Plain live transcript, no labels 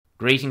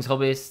Greetings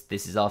hobbyists,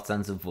 this is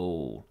Artisans of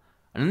All,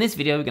 and in this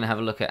video we're going to have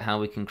a look at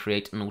how we can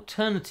create an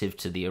alternative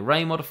to the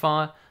array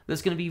modifier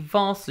that's going to be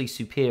vastly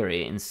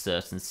superior in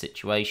certain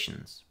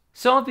situations.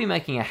 So I've been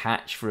making a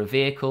hatch for a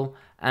vehicle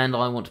and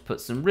I want to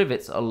put some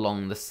rivets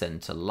along the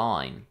centre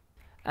line.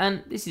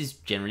 And this is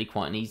generally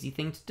quite an easy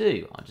thing to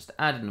do. I just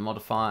add in a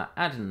modifier,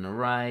 add in an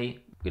array.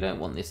 We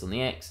don't want this on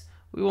the X,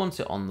 we want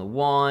it on the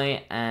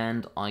Y,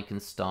 and I can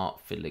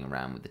start fiddling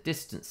around with the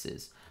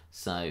distances.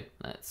 So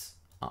let's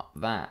up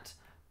that.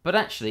 But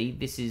actually,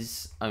 this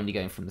is only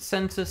going from the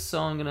center,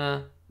 so I'm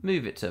gonna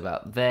move it to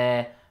about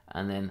there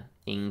and then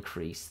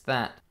increase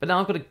that. But now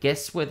I've got to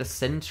guess where the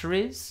center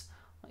is.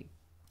 Like,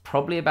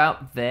 probably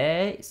about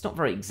there. It's not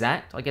very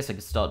exact. I guess I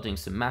could start doing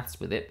some maths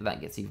with it, but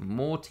that gets even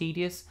more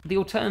tedious. The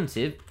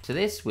alternative to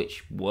this,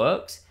 which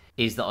works,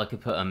 is that I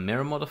could put a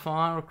mirror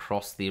modifier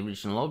across the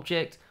original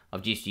object.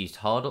 I've just used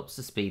hard ops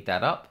to speed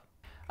that up,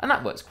 and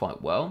that works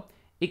quite well.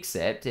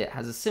 Except it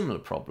has a similar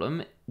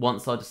problem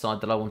once I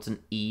decide that I want an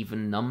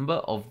even number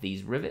of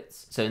these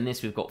rivets. So in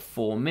this we've got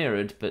 4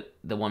 mirrored, but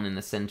the one in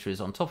the center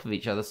is on top of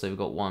each other, so we've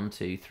got 1,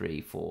 2,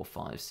 3, 4,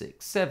 5,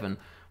 6, 7.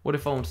 What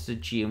if I wanted to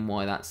G and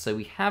Y that? So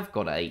we have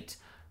got 8,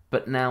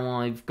 but now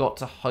I've got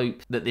to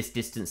hope that this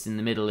distance in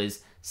the middle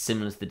is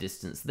similar to the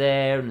distance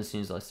there, and as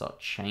soon as I start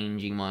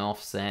changing my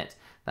offset,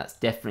 that's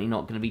definitely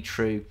not going to be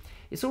true.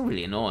 It's all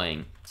really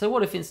annoying. So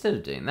what if instead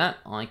of doing that,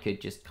 I could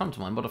just come to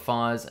my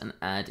modifiers and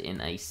add in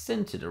a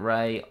centered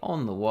array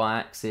on the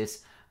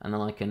y-axis, and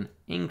then I can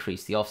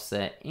increase the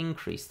offset,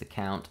 increase the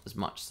count as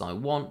much as I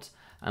want,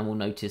 and we'll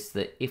notice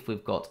that if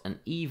we've got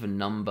an even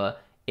number,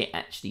 it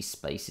actually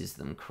spaces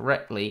them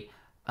correctly,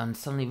 and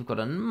suddenly we've got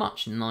a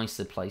much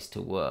nicer place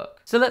to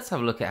work. So let's have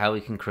a look at how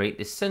we can create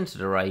this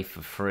centered array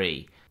for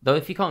free. Though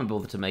if you can't be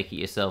bothered to make it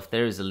yourself,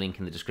 there is a link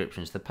in the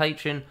description to the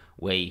Patreon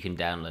where you can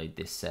download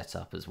this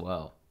setup as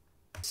well.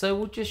 So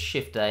we'll just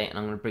Shift A and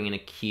I'm going to bring in a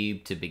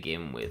cube to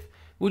begin with.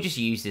 We'll just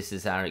use this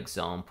as our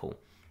example.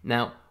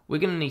 Now we're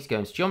going to need to go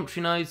into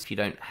geometry nodes. If you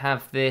don't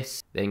have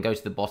this, then go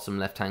to the bottom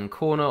left hand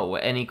corner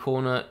or any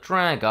corner,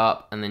 drag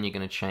up, and then you're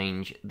going to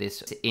change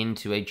this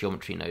into a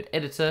geometry node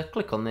editor.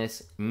 Click on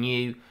this,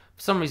 new.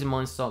 For some reason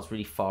mine starts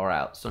really far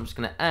out, so I'm just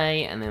going to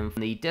A and then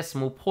from the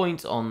decimal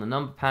point on the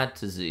number pad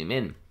to zoom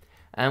in.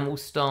 And we'll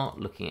start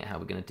looking at how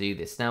we're going to do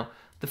this. Now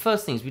the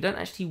first thing is we don't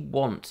actually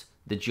want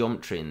the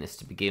geometry in this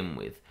to begin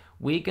with.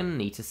 We're going to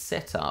need to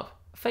set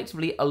up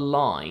effectively a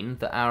line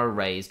that our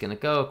array is going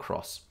to go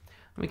across.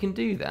 And we can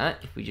do that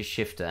if we just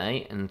Shift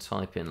A and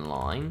type in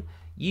line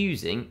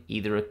using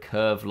either a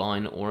curve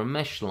line or a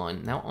mesh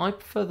line. Now I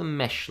prefer the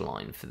mesh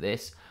line for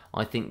this.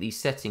 I think these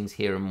settings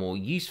here are more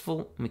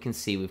useful, and we can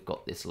see we've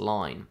got this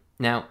line.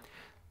 Now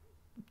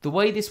the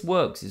way this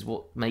works is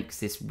what makes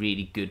this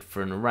really good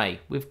for an array.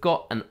 We've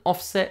got an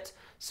offset,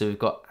 so we've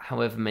got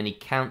however many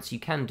counts. You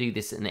can do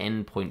this in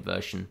an endpoint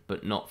version,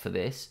 but not for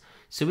this.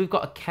 So we've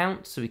got a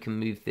count, so we can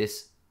move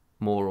this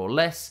more or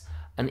less,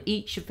 and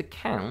each of the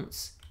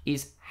counts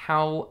is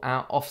how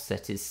our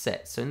offset is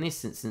set. So in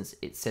this instance,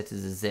 it's set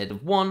as a Z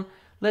of 1.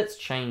 Let's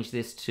change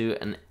this to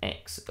an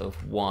X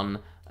of 1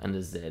 and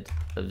a Z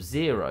of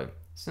 0.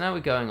 So now we're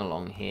going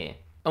along here.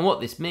 And what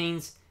this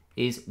means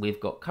is we've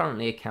got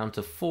currently a count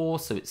of 4,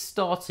 so it's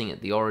starting at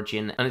the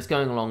origin and it's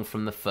going along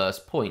from the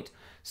first point.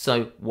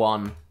 So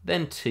 1,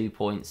 then 2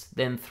 points,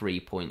 then 3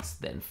 points,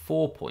 then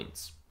 4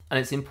 points. And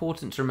it's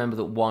important to remember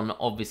that 1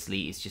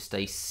 obviously is just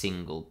a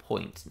single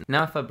point.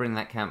 Now if I bring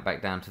that count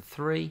back down to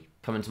 3,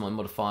 come into my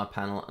modifier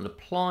panel and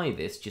apply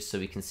this just so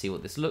we can see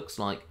what this looks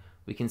like,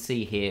 we can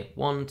see here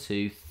 1,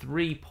 2,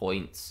 3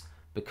 points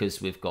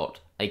because we've got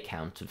a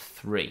count of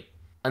 3.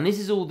 And this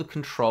is all the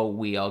control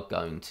we are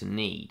going to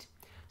need.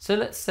 So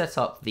let's set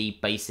up the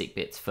basic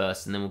bits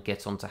first and then we'll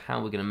get on to how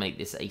we're going to make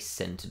this a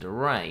centered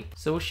array.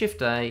 So we'll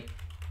Shift A,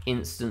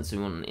 instance, we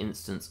want an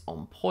instance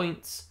on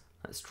points.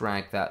 Let's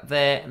drag that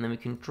there, and then we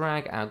can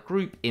drag our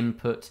group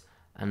input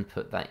and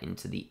put that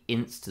into the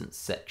instance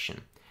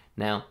section.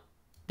 Now,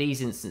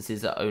 these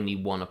instances are only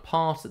 1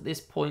 apart at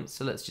this point,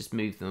 so let's just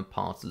move them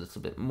apart a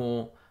little bit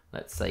more.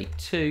 Let's say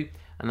 2,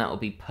 and that will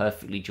be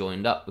perfectly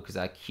joined up because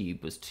our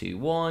cube was too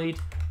wide.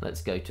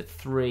 Let's go to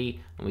 3,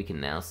 and we can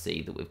now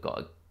see that we've got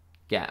a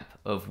gap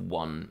of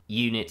 1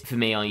 unit. For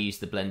me, I use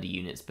the Blender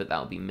units, but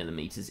that'll be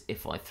millimeters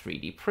if I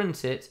 3D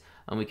print it,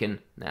 and we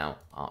can now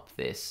up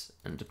this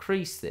and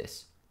decrease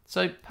this.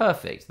 So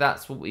perfect,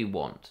 that's what we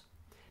want.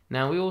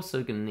 Now we're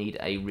also going to need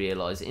a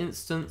realize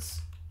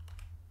instance.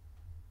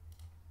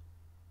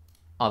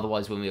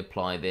 Otherwise when we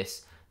apply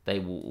this, they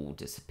will all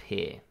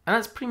disappear. And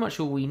that's pretty much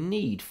all we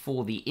need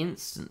for the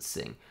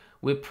instancing.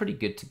 We're pretty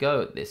good to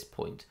go at this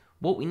point.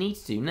 What we need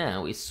to do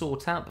now is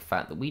sort out the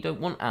fact that we don't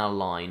want our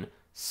line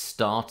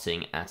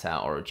starting at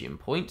our origin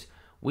point.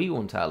 We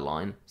want our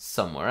line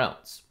somewhere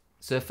else.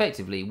 So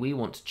effectively we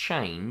want to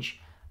change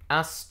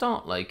our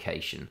start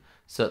location.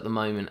 So at the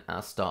moment,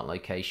 our start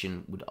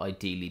location would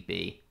ideally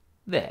be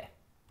there.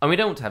 And we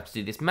don't want to have to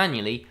do this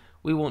manually.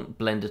 We want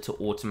Blender to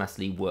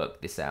automatically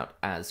work this out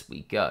as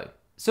we go.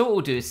 So what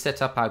we'll do is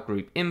set up our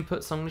group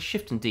input. So I'm going to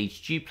Shift and D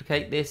to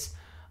duplicate this.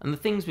 And the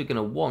things we're going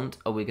to want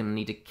are we're going to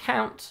need a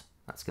count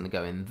That's going to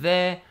go in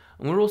there.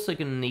 And we're also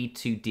going to need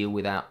to deal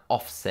with our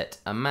offset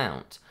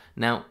amount.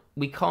 Now,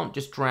 we can't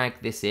just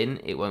drag this in.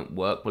 It won't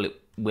work. Well, it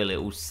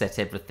will set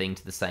everything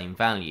to the same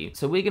value.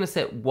 So we're going to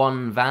set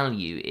one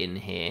value in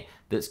here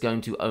that's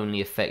going to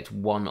only affect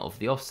one of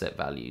the offset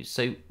values.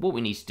 So what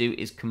we need to do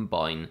is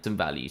combine some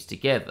values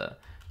together.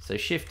 So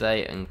Shift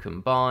A and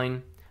combine.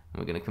 And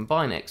we're going to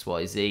combine X,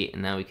 Y, Z.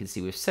 And now we can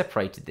see we've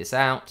separated this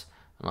out.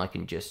 And I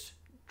can just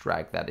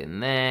drag that in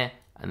there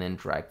and then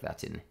drag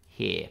that in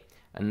here.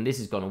 And this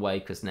has gone away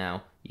because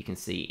now you can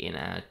see in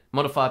our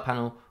modifier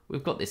panel,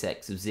 we've got this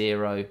X of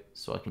 0,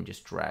 so I can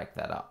just drag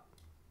that up.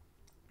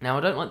 Now,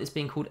 I don't like this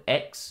being called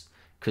X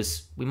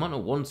because we might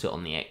not want it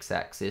on the X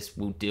axis.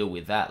 We'll deal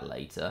with that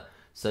later.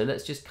 So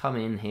let's just come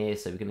in here.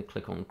 So we're going to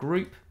click on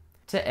group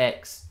to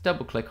X,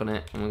 double click on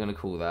it, and we're going to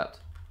call that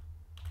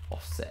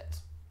offset.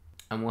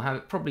 And we'll have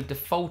it probably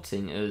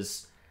defaulting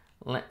as,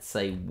 let's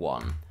say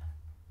 1.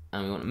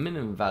 And we want a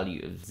minimum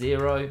value of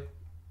 0.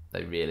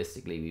 Though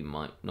realistically we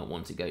might not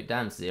want to go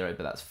down to 0,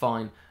 but that's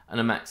fine, and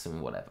a maximum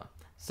whatever.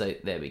 So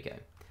there we go.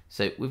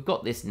 So we've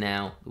got this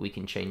now that we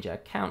can change our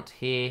count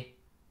here,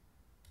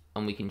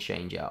 and we can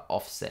change our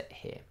offset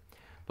here.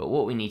 But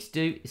what we need to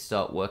do is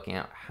start working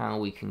out how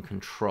we can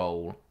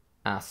control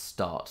our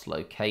start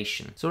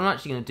location. So what I'm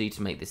actually going to do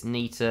to make this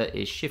neater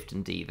is Shift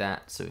and D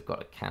that, so we've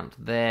got a count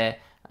there,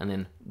 and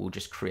then we'll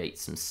just create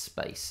some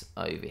space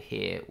over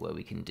here where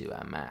we can do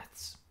our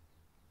maths.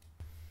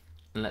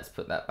 And let's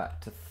put that back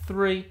to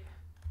 3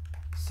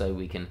 so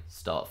we can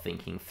start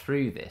thinking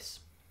through this.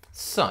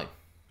 So,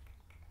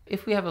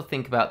 if we have a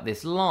think about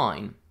this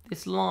line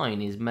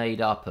is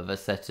made up of a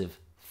set of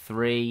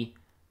 3,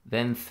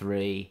 then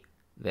 3,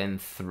 then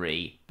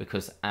 3,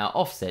 because our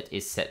offset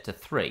is set to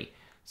 3.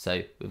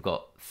 So we've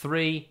got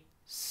 3,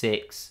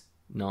 6,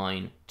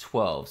 9,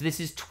 12. So this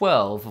is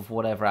 12 of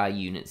whatever our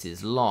units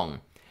is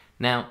long.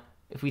 Now,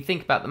 if we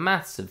think about the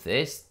maths of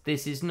this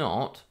is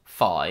not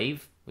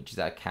 5, which is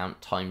our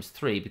count, times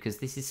 3, because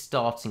this is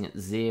starting at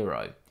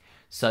 0.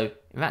 So,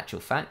 in actual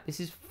fact, this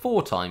is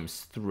 4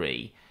 times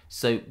 3.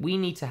 So we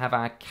need to have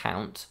our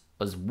count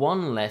as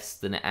 1 less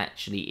than it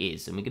actually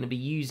is, and we're going to be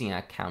using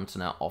our count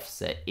and our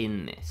offset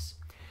in this.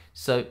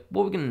 So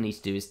what we're going to need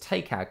to do is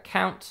take our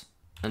count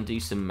and do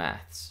some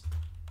maths.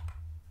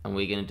 And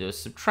we're going to do a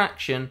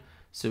subtraction,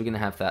 so we're going to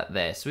have that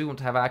there. So we want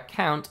to have our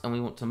count, and we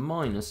want to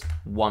minus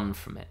 1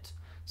 from it.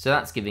 So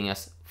that's giving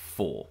us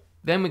 4.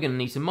 Then we're going to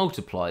need to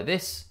multiply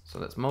this. So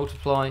let's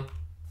multiply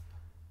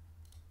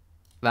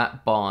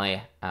that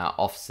by our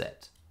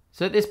offset.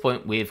 So at this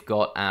point, we've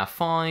got our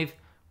 5.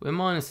 We're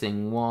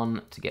minusing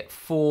 1 to get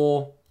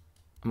 4.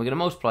 And we're going to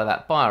multiply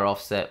that by our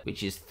offset,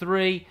 which is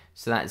 3.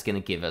 So that is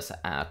going to give us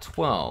our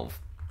 12.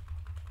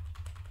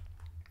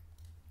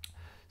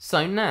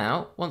 So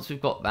now, once we've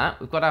got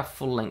that, we've got our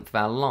full length of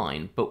our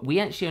line, but we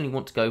actually only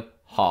want to go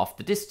half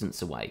the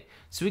distance away.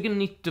 So we're going to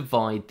need to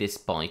divide this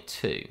by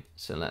 2.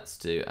 So let's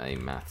do a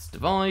maths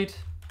divide.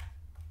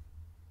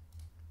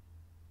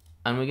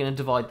 And we're going to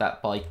divide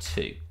that by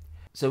 2.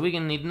 So we're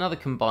going to need another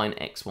combine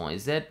X, Y,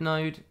 Z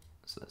node.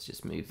 So let's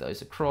just move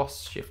those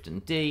across, Shift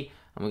and D,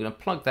 and we're going to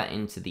plug that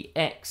into the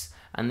X,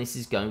 and this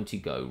is going to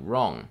go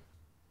wrong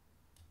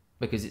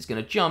because it's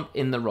going to jump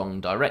in the wrong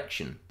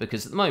direction,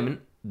 because at the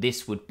moment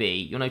this would be,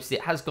 you'll notice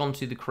it has gone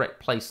to the correct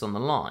place on the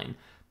line,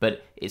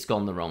 but it's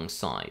gone the wrong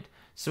side.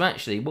 So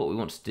actually what we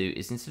want to do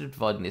is, instead of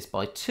dividing this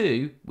by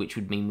 2, which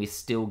would mean we're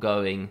still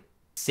going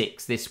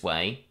 6 this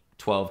way,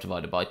 12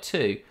 divided by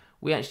 2,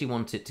 we actually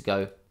want it to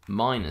go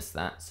minus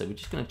that, so we're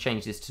just going to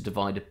change this to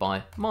divided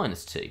by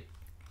minus 2.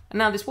 And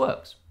now this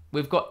works.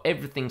 We've got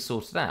everything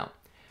sorted out.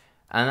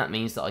 And that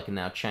means that I can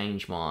now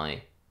change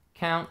my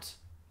count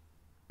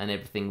and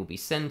everything will be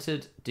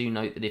centered. Do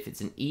note that if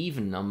it's an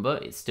even number,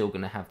 it's still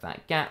going to have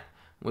that gap.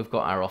 We've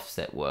got our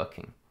offset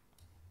working.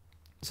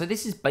 So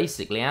this is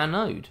basically our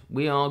node.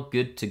 We are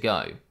good to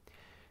go.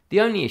 The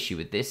only issue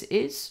with this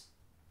is,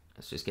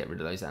 let's just get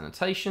rid of those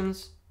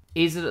annotations,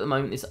 is that at the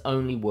moment this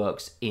only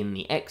works in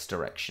the X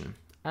direction.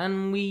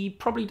 And we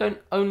probably don't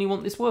only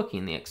want this working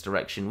in the X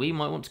direction. We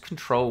might want to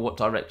control what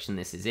direction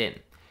this is in.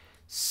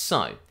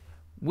 So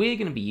we're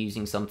going to be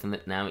using something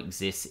that now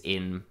exists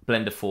in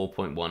Blender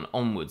 4.1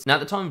 onwards. Now at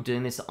the time of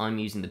doing this, I'm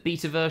using the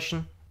beta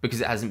version because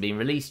it hasn't been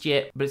released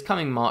yet, but it's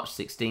coming March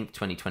 16th,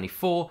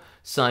 2024.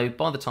 So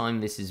by the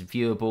time this is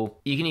viewable,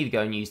 you can either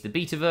go and use the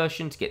beta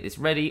version to get this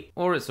ready,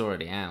 or it's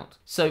already out.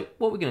 So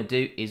what we're going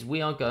to do is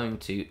we are going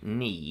to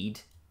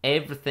need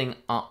everything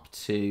up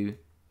to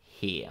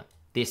here,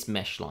 this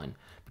mesh line,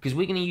 because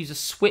we're going to use a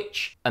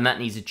switch and that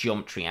needs a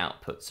geometry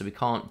output. So we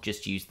can't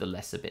just use the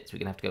lesser bits. We're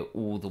going to have to go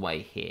all the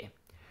way here.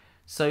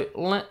 So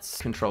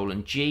let's Control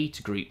and G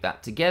to group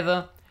that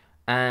together.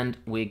 And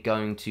we're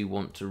going to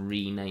want to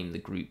rename the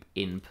group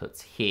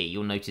inputs here.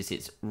 You'll notice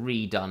it's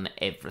redone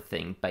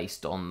everything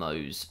based on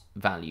those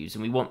values.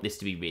 And we want this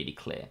to be really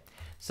clear.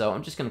 So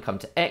I'm just going to come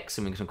to X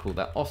and we're going to call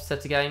that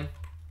offset again.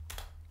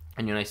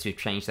 And you'll notice we've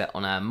changed that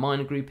on our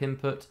minor group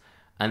input.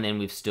 And then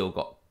we've still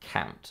got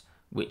count,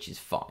 which is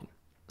fine.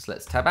 So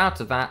let's tab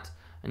out of that,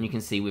 and you can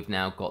see we've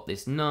now got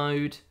this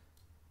node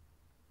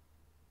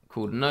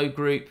called node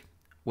group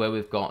where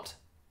we've got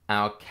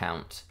our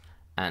count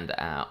and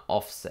our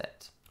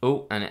offset.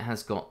 Oh, and it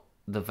has got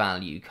the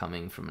value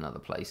coming from another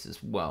place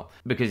as well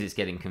because it's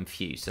getting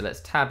confused. So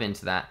let's tab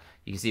into that.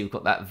 You can see we've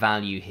got that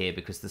value here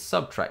because the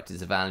subtract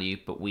is a value,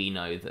 but we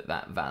know that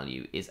that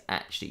value is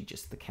actually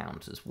just the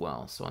count as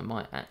well. So I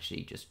might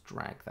actually just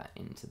drag that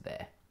into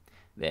there.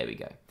 There we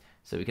go.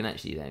 So we can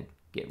actually then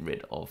get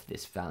rid of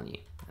this value.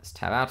 Let's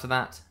tab out of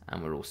that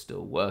and we're all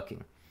still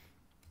working.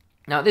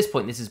 Now at this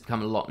point this has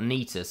become a lot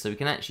neater, so we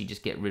can actually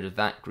just get rid of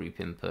that group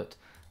input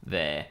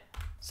there.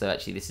 So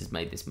actually this has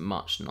made this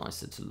much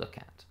nicer to look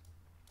at.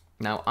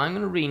 Now I'm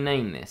going to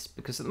rename this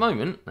because at the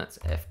moment, that's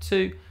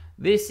F2,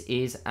 this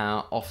is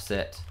our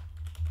offset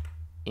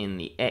in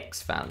the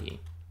X value.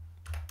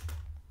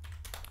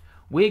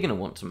 We're going to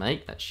want to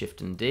make that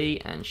Shift and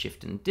D and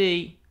Shift and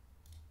D.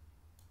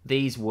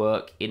 These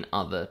work in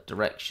other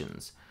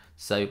directions.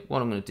 So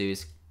what I'm going to do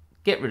is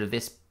get rid of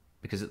this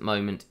because at the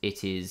moment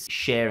it is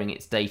sharing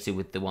its data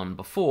with the one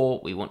before.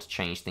 We want to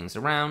change things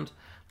around.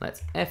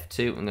 Let's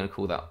F2, I'm going to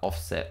call that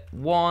offset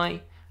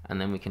Y,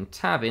 and then we can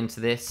tab into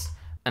this,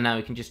 and now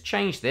we can just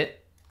change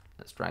it.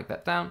 Let's drag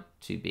that down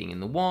to being in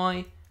the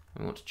Y.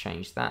 We want to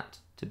change that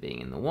to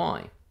being in the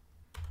Y.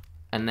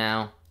 And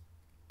now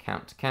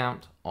count to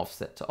count,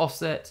 offset to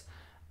offset,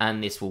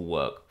 and this will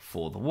work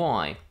for the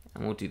Y.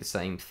 And we'll do the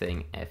same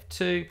thing,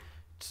 F2,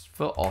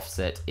 for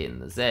offset in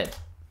the Z.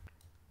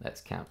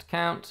 Let's count to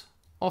count,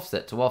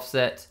 offset to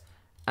offset,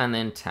 and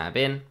then tab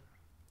in.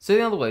 So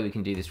the other way we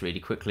can do this really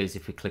quickly is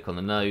if we click on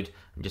the node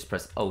and just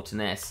press Alt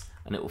and S,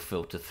 and it will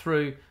filter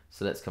through.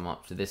 So let's come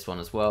up to this one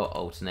as well,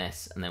 Alt and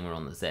S, and then we're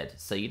on the Z.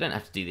 So you don't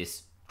have to do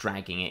this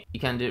dragging it.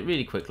 You can do it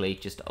really quickly,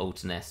 just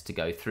Alt and S to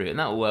go through, and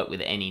that will work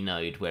with any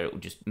node where it will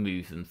just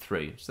move them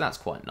through. So that's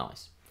quite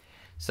nice.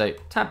 So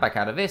tab back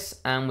out of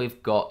this, and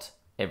we've got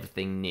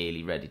everything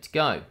nearly ready to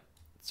go.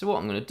 So what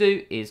I'm going to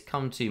do is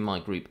come to my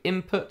group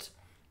input.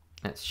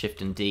 Let's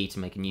Shift and D to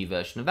make a new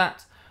version of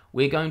that.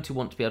 We're going to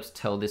want to be able to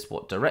tell this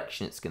what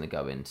direction it's going to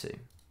go into.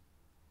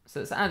 So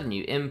let's add a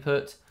new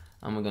input,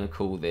 and we're going to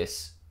call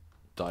this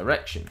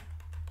direction.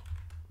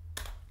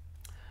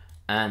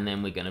 And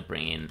then we're going to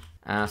bring in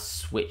our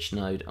switch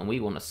node, and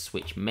we want a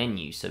switch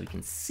menu so we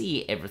can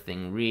see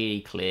everything really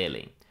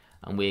clearly.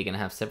 And we're going to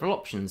have several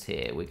options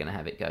here. We're going to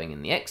have it going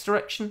in the X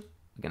direction,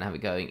 we're going to have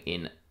it going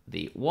in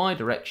the Y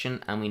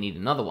direction, and we need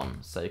another one.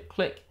 So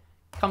click,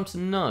 come to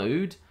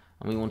node,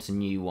 and we want a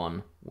new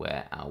one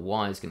where our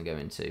Y is going to go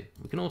into.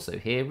 We can also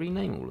here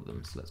rename all of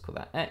them. So let's call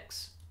that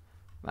X,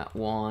 that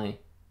Y,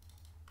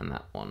 and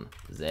that one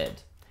Z.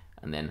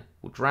 And then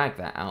we'll drag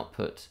that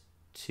output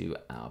to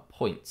our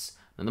points.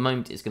 At the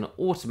moment it's going to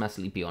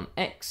automatically be on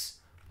X,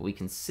 but we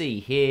can see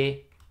here,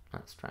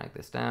 let's drag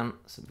this down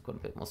so we've got a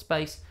bit more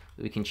space,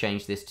 that we can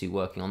change this to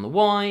working on the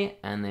Y,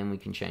 and then we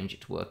can change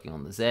it to working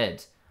on the Z.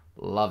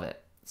 Love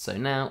it. So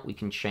now we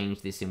can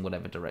change this in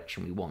whatever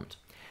direction we want.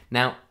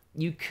 Now,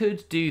 you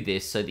could do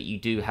this so that you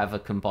do have a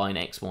combine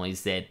X, Y,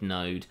 Z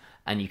node,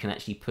 and you can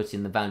actually put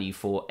in the value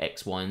for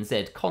X, Y, and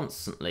Z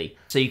constantly.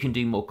 So you can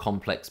do more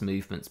complex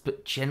movements.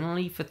 But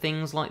generally for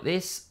things like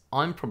this,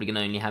 I'm probably going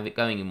to only have it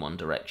going in one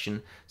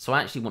direction. So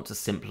I actually want to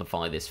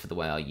simplify this for the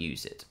way I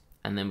use it.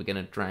 And then we're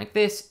going to drag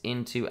this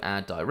into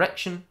our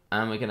direction,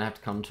 and we're going to have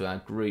to come to our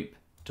group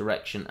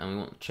direction, and we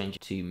want to change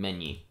it to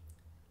menu.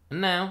 And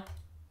now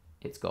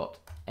it's got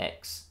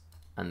X,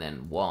 and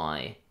then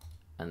Y,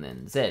 and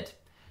then Z.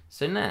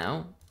 So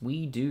now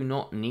we do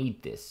not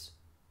need this.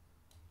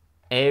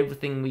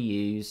 Everything we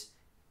use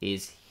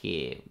is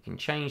here. We can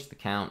change the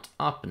count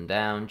up and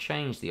down,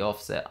 change the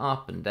offset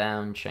up and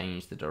down,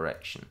 change the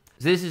direction.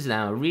 So this is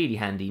now a really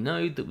handy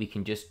node that we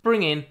can just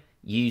bring in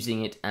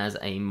using it as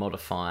a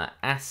modifier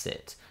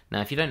asset.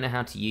 Now, if you don't know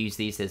how to use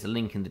these, there's a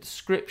link in the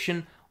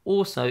description.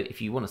 Also,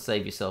 if you want to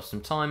save yourself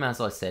some time, as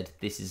I said,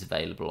 this is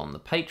available on the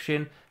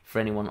Patreon for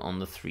anyone on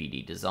the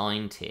 3D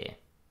design tier.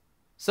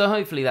 So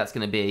hopefully that's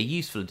going to be a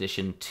useful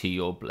addition to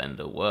your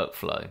Blender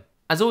workflow.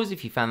 As always,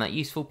 if you found that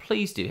useful,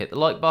 please do hit the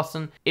like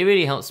button. It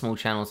really helps small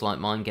channels like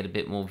mine get a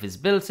bit more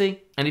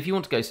visibility. And if you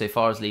want to go so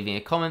far as leaving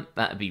a comment,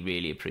 that would be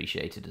really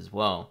appreciated as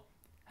well.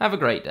 Have a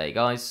great day,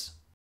 guys.